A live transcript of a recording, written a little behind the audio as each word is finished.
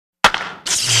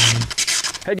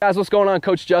Hey guys, what's going on?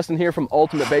 Coach Justin here from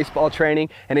Ultimate Baseball Training,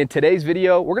 and in today's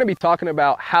video we're going to be talking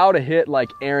about how to hit like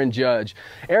Aaron Judge.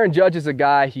 Aaron Judge is a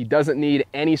guy, he doesn't need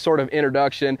any sort of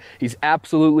introduction. He's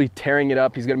absolutely tearing it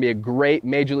up. He's going to be a great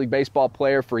Major League Baseball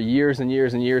player for years and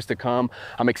years and years to come.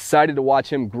 I'm excited to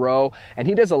watch him grow, and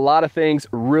he does a lot of things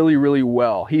really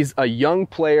well. He's a young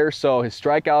player, so his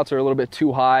strikeouts are a little bit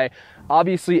too high.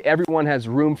 Obviously, everyone has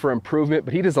room for improvement,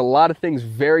 but he does a lot of things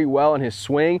very well in his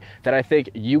swing that I think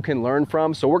you can learn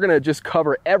from. So we're going to just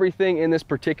cover everything in this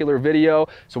particular video.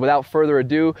 So without further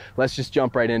ado, let's just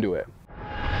jump right into it.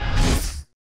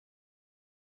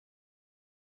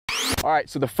 All right,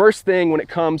 so the first thing when it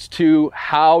comes to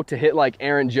how to hit like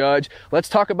Aaron Judge, let's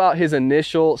talk about his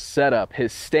initial setup,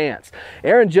 his stance.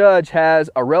 Aaron Judge has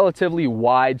a relatively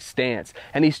wide stance,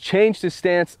 and he's changed his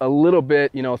stance a little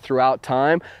bit, throughout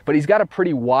time, but he's got a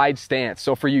pretty wide stance.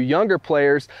 So for you younger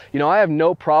players, I have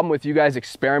no problem with you guys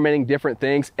experimenting different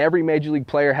things. Every Major League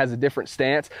player has a different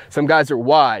stance. Some guys are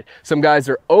wide, some guys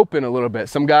are open a little bit.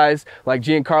 Some guys, like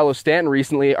Giancarlo Stanton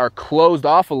recently, are closed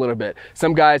off a little bit.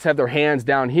 Some guys have their hands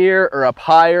down here or up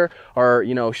higher, or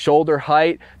shoulder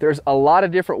height. There's a lot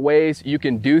of different ways you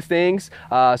can do things,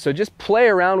 so just play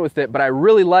around with it. But I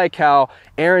really like how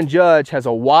Aaron Judge has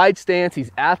a wide stance.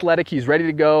 He's athletic, he's ready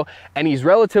to go, and he's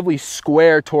relatively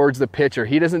square towards the pitcher.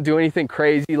 He doesn't do anything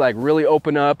crazy like really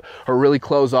open up or really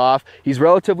close off. He's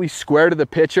relatively square to the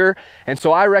pitcher, and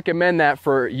so I recommend that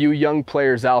for you young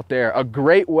players out there. A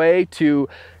great way to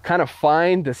kind of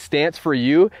find the stance for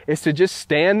you is to just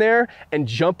stand there and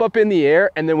jump up in the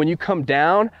air, and then when you come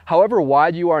down, however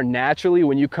wide you are naturally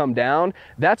when you come down,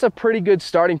 that's a pretty good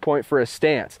starting point for a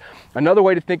stance. Another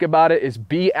way to think about it is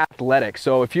be athletic.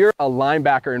 So if you're a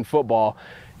linebacker in football,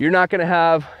 you're not going to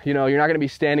have, you're not going to be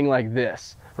standing like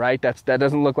this, right? That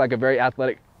doesn't look like a very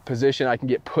athletic position. I can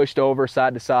get pushed over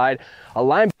side to side. A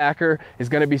linebacker is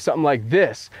going to be something like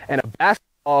this, and a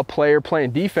basketball player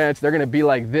playing defense, they're going to be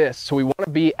like this. So we want to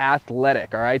be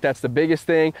athletic, all right? That's the biggest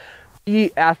thing.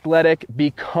 Be athletic, be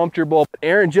comfortable.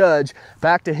 Aaron Judge,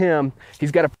 back to him,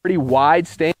 he's got a pretty wide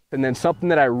stance, and then something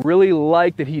that I really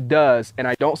like that he does, and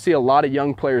I don't see a lot of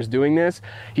young players doing this,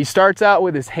 he starts out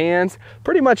with his hands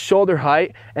pretty much shoulder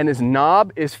height, and his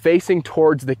knob is facing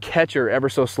towards the catcher ever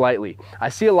so slightly. I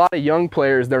see a lot of young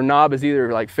players, their knob is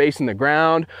either like facing the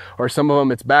ground, or some of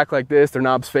them it's back like this, their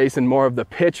knob's facing more of the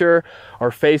pitcher,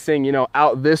 or facing,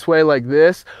 out this way like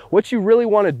this. What you really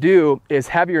want to do is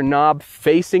have your knob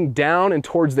facing down and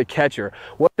towards the catcher.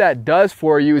 What that does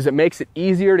for you is it makes it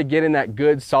easier to get in that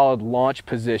good solid launch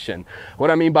position.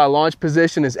 What I mean by launch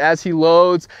position is as he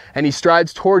loads and he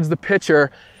strides towards the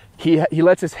pitcher, he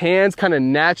lets his hands kind of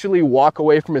naturally walk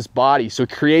away from his body. So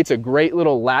it creates a great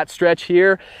little lat stretch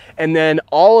here. And then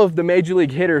all of the Major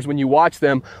League hitters, when you watch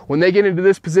them, when they get into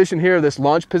this position here, this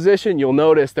launch position, you'll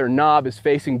notice their knob is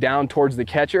facing down towards the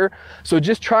catcher. So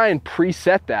just try and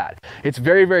preset that. It's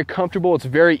very comfortable. It's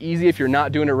very easy if you're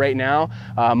not doing it right now.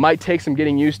 Might take some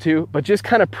getting used to, but just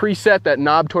kind of preset that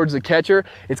knob towards the catcher.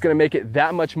 It's going to make it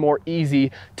that much more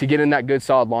easy to get in that good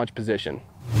solid launch position.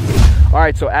 All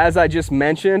right, so as I just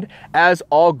mentioned, as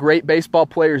all great baseball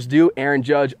players do, Aaron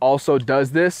Judge also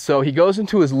does this. So he goes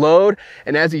into his load,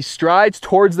 and as he strides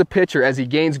towards the pitcher, as he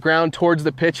gains ground towards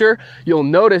the pitcher, you'll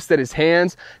notice that his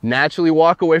hands naturally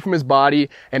walk away from his body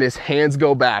and his hands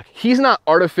go back. He's not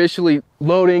artificially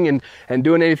loading and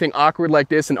doing anything awkward like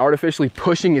this and artificially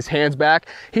pushing his hands back.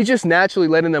 He's just naturally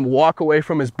letting them walk away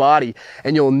from his body.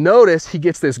 And you'll notice he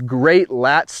gets this great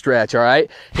lat stretch, all right?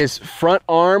 His front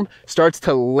arm starts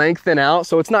to lengthen out.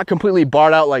 So it's not completely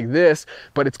barred out like this,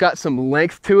 but it's got some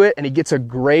length to it, and he gets a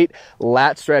great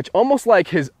lat stretch, almost like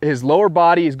his lower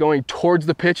body is going towards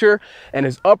the pitcher and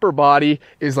his upper body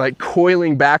is like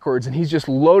coiling backwards, and he's just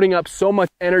loading up so much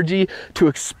energy to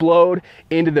explode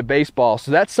into the baseball.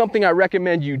 So that's something I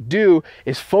recommend you do,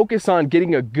 is focus on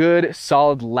getting a good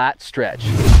solid lat stretch.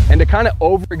 And to kind of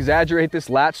over exaggerate this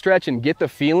lat stretch and get the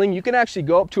feeling, you can actually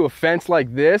go up to a fence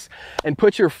like this and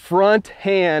put your front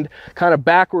hand kind of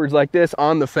backwards like this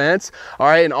on the fence. All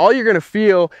right, and all you're going to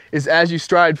feel is as you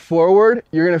stride forward,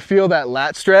 you're going to feel that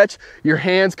lat stretch, your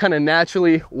hands kind of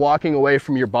naturally walking away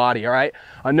from your body. All right,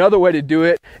 another way to do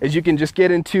it is you can just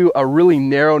get into a really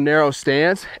narrow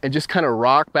stance and just kind of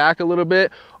rock back a little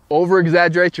bit, over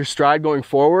exaggerate your stride going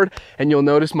forward, and you'll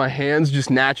notice my hands just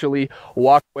naturally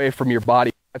walk away from your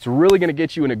body. That's really going to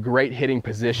get you in a great hitting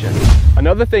position.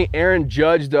 Another thing Aaron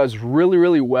Judge does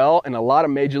really well, and a lot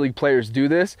of Major League players do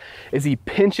this, is he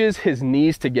pinches his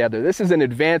knees together. This is an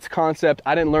advanced concept.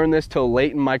 I didn't learn this till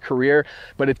late in my career,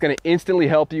 but it's going to instantly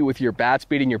help you with your bat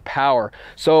speed and your power.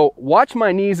 So watch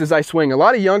my knees as I swing. A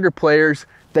lot of younger players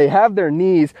they have their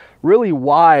knees really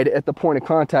wide at the point of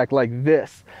contact like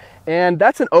this. And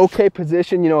that's an okay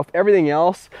position. You know, if everything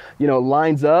else, you know,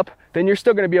 lines up, then you're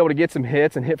still going to be able to get some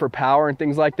hits and hit for power and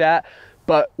things like that.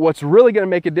 But what's really going to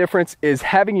make a difference is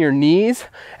having your knees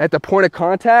at the point of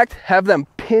contact, have them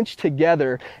pinch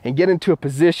together and get into a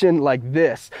position like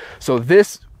this. So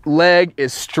this leg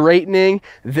is straightening,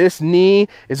 this knee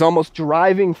is almost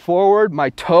driving forward,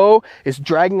 my toe is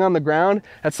dragging on the ground.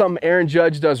 That's something Aaron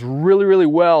Judge does really, really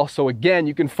well. So again,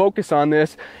 you can focus on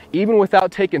this even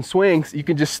without taking swings. You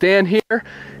can just stand here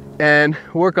and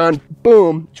work on,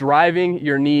 boom, driving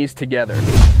your knees together.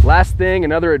 Last thing,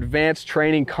 another advanced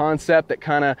training concept that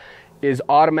kind of is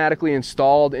automatically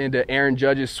installed into Aaron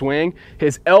Judge's swing,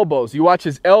 his elbows. You watch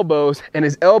his elbows, and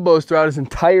his elbows throughout his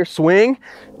entire swing,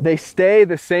 they stay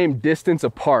the same distance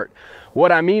apart.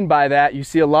 What I mean by that, you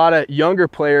see a lot of younger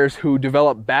players who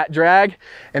develop bat drag,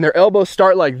 and their elbows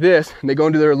start like this, and they go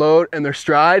into their load and their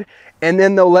stride, and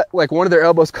then they'll let like one of their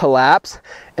elbows collapse,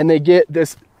 and they get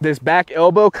this back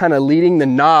elbow kind of leading the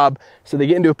knob, so they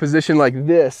get into a position like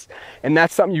this. And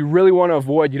that's something you really want to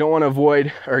avoid. You don't want to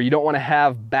avoid, or you don't want to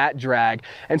have bat drag.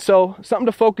 And so something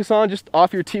to focus on just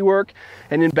off your tee work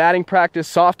and in batting practice,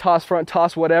 soft toss, front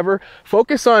toss, whatever.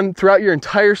 Focus on throughout your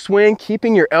entire swing,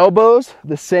 keeping your elbows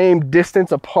the same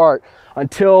distance apart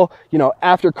until, you know,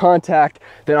 after contact,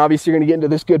 then obviously you're going to get into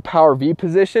this good power V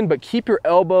position, but keep your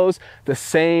elbows the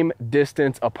same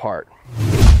distance apart.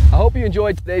 I hope you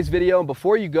enjoyed today's video, and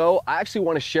before you go, I actually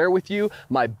want to share with you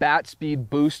my bat speed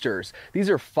boosters. These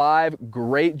are 5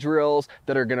 great drills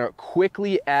that are going to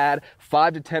quickly add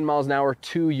 5 to 10 miles an hour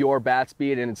to your bat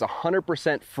speed, and it's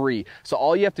 100% free. So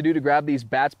all you have to do to grab these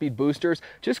bat speed boosters,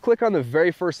 just click on the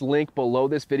very first link below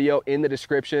this video in the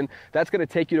description. That's going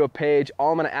to take you to a page.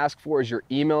 All I'm going to ask for is your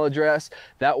email address.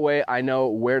 That way I know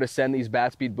where to send these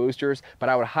bat speed boosters, but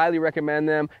I would highly recommend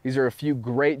them. These are a few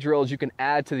great drills you can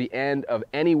add to the end of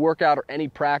any workout or any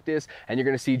practice, and you're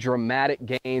going to see dramatic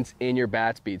gains in your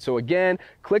bat speed. So again,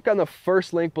 click on the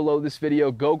first link below this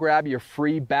video, go grab your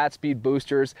free bat speed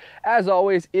boosters. As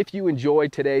always, if you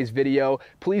enjoyed today's video,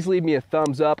 please leave me a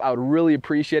thumbs up. I would really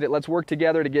appreciate it. Let's work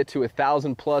together to get to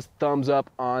 1,000+ thumbs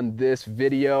up on this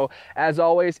video. As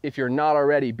always, if you're not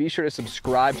already, be sure to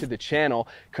subscribe to the channel,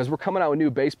 because we're coming out with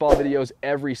new baseball videos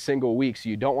every single week, so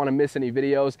you don't want to miss any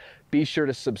videos. Be sure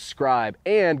to subscribe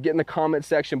and get in the comment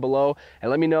section below and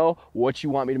let me know what you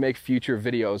want me to make future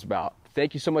videos about.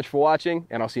 Thank you so much for watching,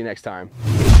 and I'll see you next time.